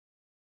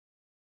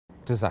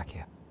To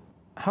Zakir,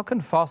 how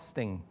can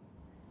fasting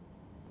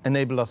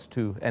enable us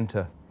to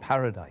enter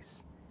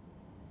paradise,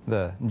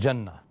 the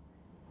Jannah?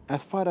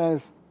 As far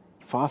as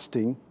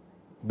fasting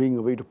being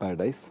a way to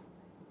paradise,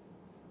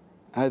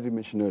 as we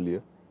mentioned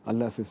earlier,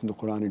 Allah says in the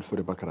Quran in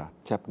Surah Baqarah,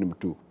 chapter number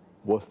 2,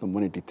 verse number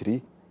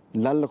 183,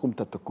 لَعَلَّكُمْ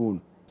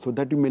تَتَّقُونَ, so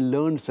that you may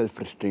learn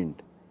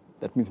self-restraint.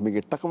 That means make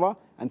it taqwa,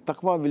 and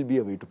taqwa will be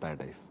a way to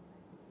paradise.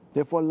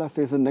 Therefore, Allah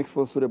says in the next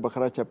verse, Surah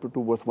Baqarah, chapter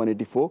 2, verse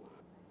 184,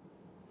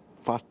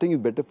 fasting is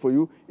better for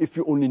you if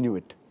you only knew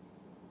it.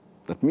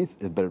 That means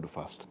it's better to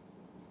fast.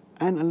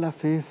 And Allah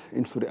says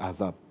in Surah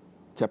Ahzab,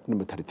 chapter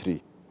number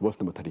 33, verse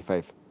number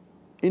 35,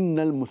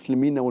 Innal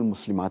Muslimina wal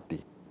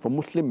Muslimati, for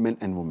Muslim men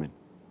and women,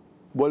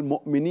 wal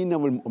Mu'minina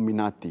wal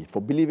Mu'minati,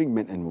 for believing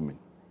men and women,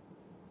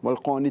 wal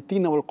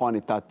Qanitina wal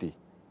Qanitati,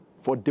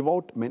 for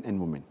devout men and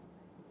women,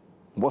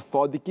 wal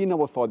Sadiqina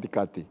wal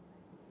Sadiqati,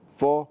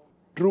 for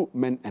true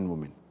men and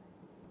women,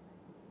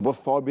 wal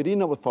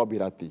Sabirina wal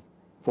Sabirati,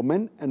 for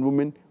men and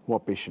women who are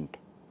patient,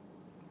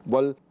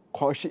 wal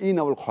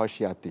Khashiina wal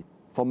Khashiyati,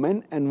 for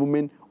men and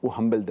women who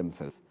humble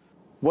themselves,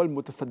 wal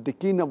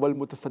Mutasaddiqina wal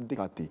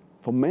Mutasaddiqati,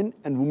 for men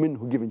and women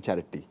who give in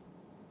charity,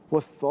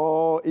 wal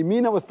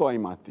Sa'imina wal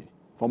Sa'imati,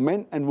 for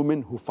men and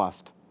women who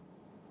fast,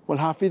 wal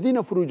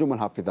Hafidina furujum wal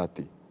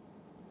Hafidati,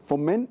 for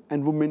men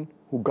and women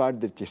who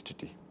guard their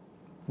chastity,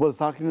 wal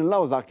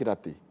Zakirinallah wal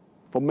Zakirati,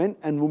 for men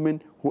and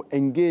women who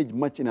engage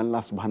much in Allah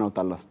subhanahu wa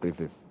ta'ala's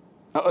praises.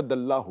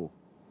 A'adallahu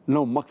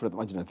lahum maghfiratan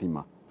wa ajran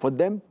azima. For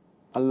them,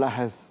 Allah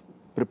has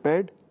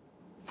prepared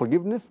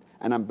forgiveness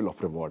and ample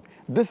of reward.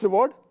 This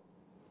reward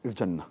is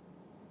Jannah.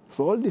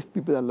 So all these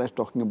people Allah is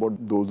talking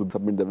about, those who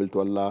submit their will to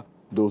Allah,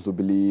 those who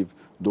believe,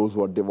 those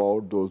who are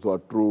devout, those who are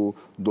true,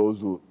 those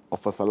who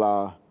offer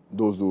salah,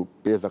 those who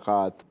pay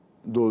zakat,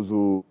 those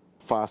who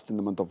fast in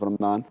the month of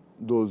Ramadan,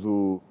 those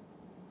who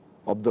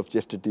observe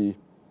chastity,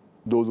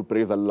 those who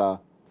praise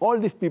Allah. All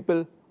these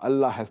people,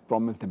 Allah has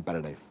promised them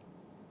paradise.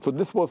 So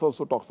this verse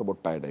also talks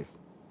about paradise.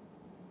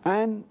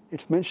 And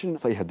it's mentioned in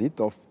Sahih Hadith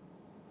of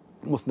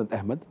Musnad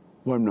Ahmad,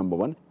 volume number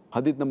 1,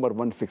 Hadith number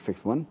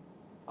 1661.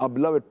 Our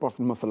beloved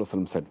Prophet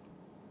Muhammad said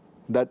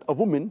that a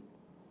woman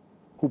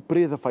who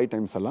prays a 5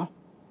 times salah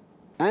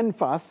and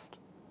fasts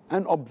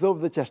and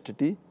observes the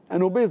chastity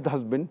and obeys the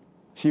husband,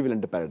 she will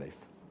enter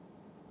paradise.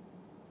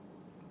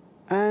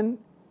 And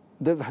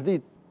there's a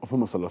hadith of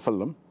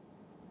Muhammad,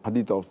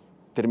 hadith of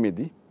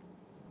Tirmidhi,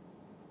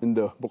 in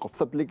the book of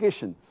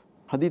supplications,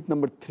 hadith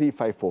number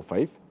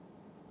 3545.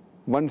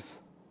 Once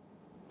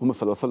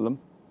Muhammad,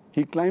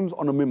 he climbs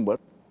on a mimbar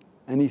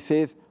and he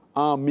says,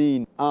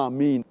 Ameen,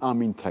 Ameen,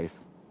 Ameen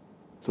thrice.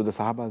 So the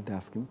Sahabas, they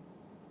ask him,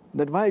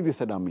 that why have you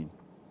said Ameen?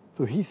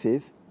 So he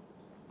says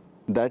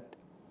that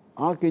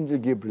Archangel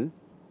Gabriel,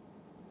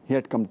 he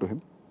had come to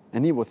him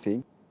and he was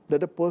saying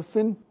that a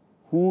person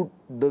who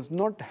does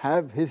not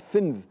have his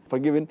sins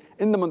forgiven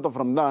in the month of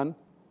Ramadan,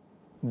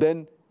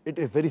 then it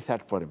is very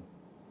sad for him.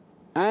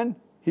 And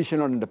he shall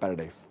not enter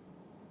paradise.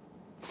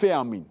 Say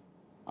Ameen.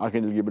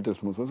 Archangel Gabriel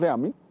tells Muhammad, say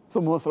Ameen. So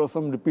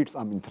Muhammad repeats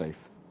Ameen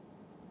thrice.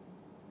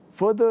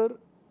 Further,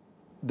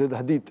 there's a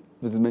hadith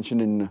which is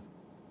mentioned in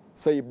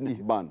Sahih ibn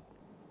Hibban,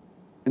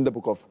 in the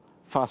book of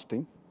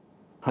fasting,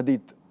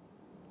 hadith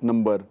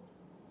number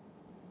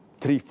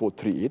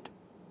 3438,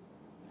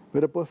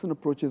 where a person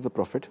approaches the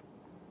Prophet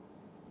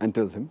and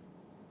tells him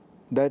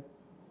that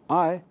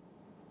I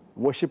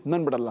worship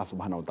none but Allah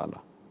subhanahu wa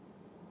ta'ala.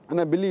 And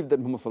I believe that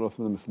Muhammad is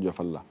the messenger of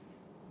Allah.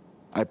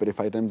 I pray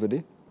 5 times a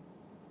day.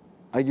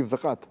 I give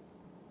zakat.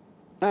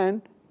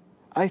 And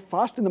I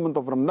fast in the month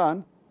of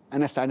Ramadan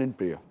and I stand in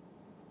prayer.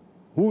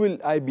 Who will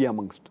I be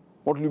amongst?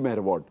 What will be my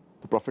reward?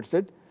 The Prophet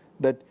said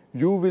that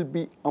you will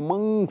be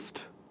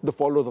amongst the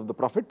followers of the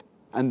Prophet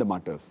and the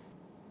martyrs.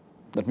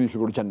 That means you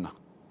go to Jannah.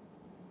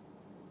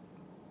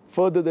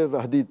 Further, there's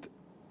a hadith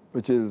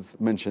which is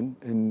mentioned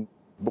in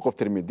book of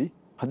Tirmidhi,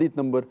 hadith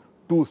number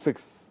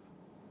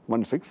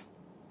 2616.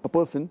 A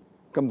person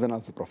comes and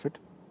asks the Prophet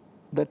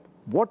that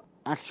what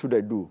act should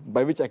I do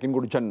by which I can go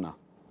to Jannah?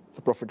 So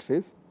the Prophet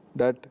says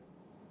that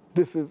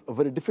this is a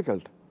very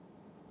difficult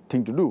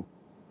thing to do.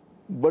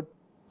 But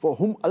for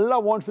whom Allah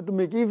wants it to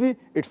make easy,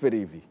 it's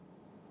very easy.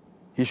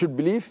 He should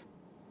believe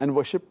and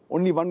worship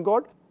only one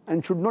God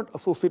and should not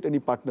associate any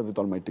partners with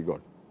Almighty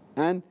God.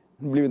 And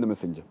believe in the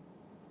Messenger.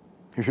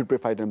 He should pray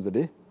 5 times a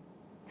day.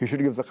 He should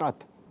give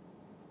zakat.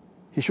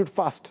 He should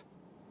fast.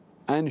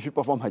 And he should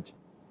perform Hajj.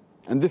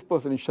 And this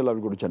person, inshallah,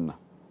 will go to Jannah.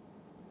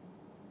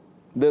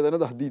 There's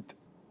another hadith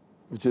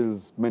which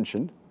is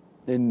mentioned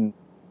in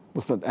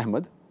Musnad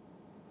Ahmad,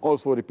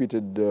 also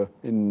repeated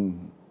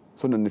in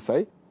Sunan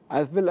Nisai,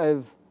 as well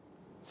as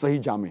Sahih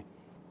Jami,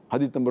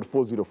 hadith number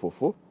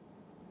 4044,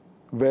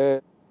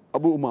 where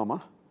Abu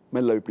Umama, may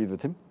Allah be pleased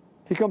with him,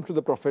 he comes to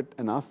the Prophet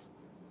and asks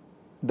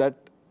that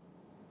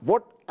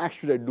what act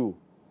should I do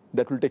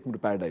that will take me to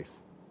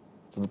paradise?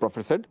 So the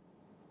Prophet said,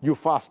 you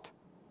fast.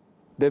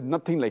 There's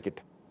nothing like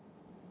it.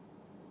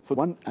 So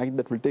one act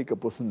that will take a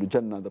person to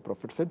Jannah, the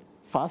Prophet said,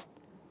 fast,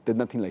 there's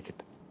nothing like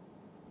it.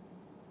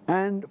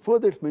 And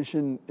further it's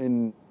mentioned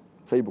in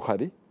Sahih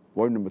Bukhari,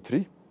 volume number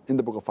 3, in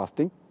the book of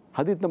fasting,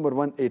 Hadith number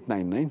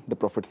 1899, the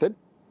Prophet said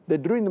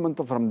that during the month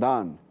of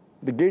Ramadan,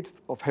 the gates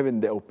of heaven,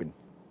 they open,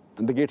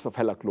 and the gates of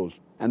hell are closed,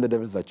 and the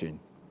devils are chained.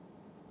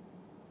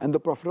 And the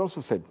Prophet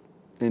also said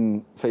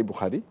in Sahih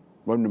Bukhari,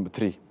 volume number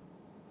 3,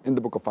 in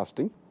the book of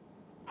fasting,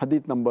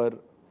 Hadith number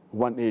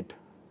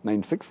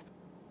 1896,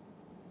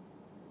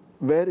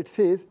 where it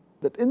says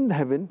that in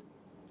heaven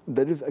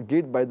there is a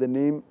gate by the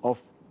name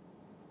of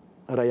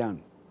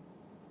Rayyan,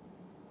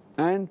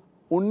 and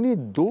only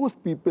those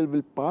people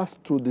will pass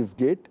through this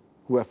gate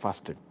who have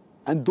fasted,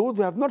 and those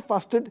who have not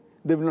fasted,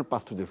 they will not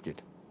pass through this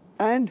gate.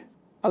 And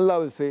Allah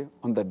will say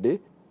on that day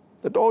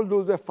that all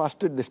those who have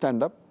fasted, they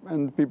stand up,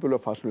 and the people who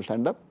have fasted will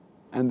stand up,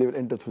 and they will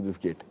enter through this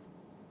gate.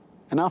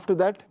 And after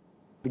that,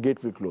 the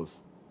gate will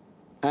close,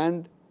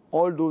 and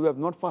all those who have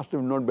not fasted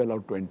will not be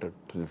allowed to enter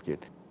through this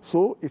gate.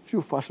 So if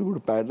you fast, you go to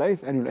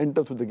paradise, and you'll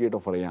enter through the gate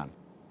of Rayyan.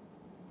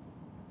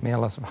 May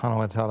Allah subhanahu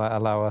wa ta'ala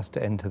allow us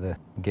to enter the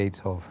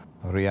gate of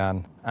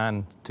Rayyan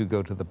and to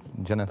go to the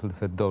Jannatul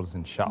Firdaus,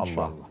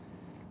 inshaAllah.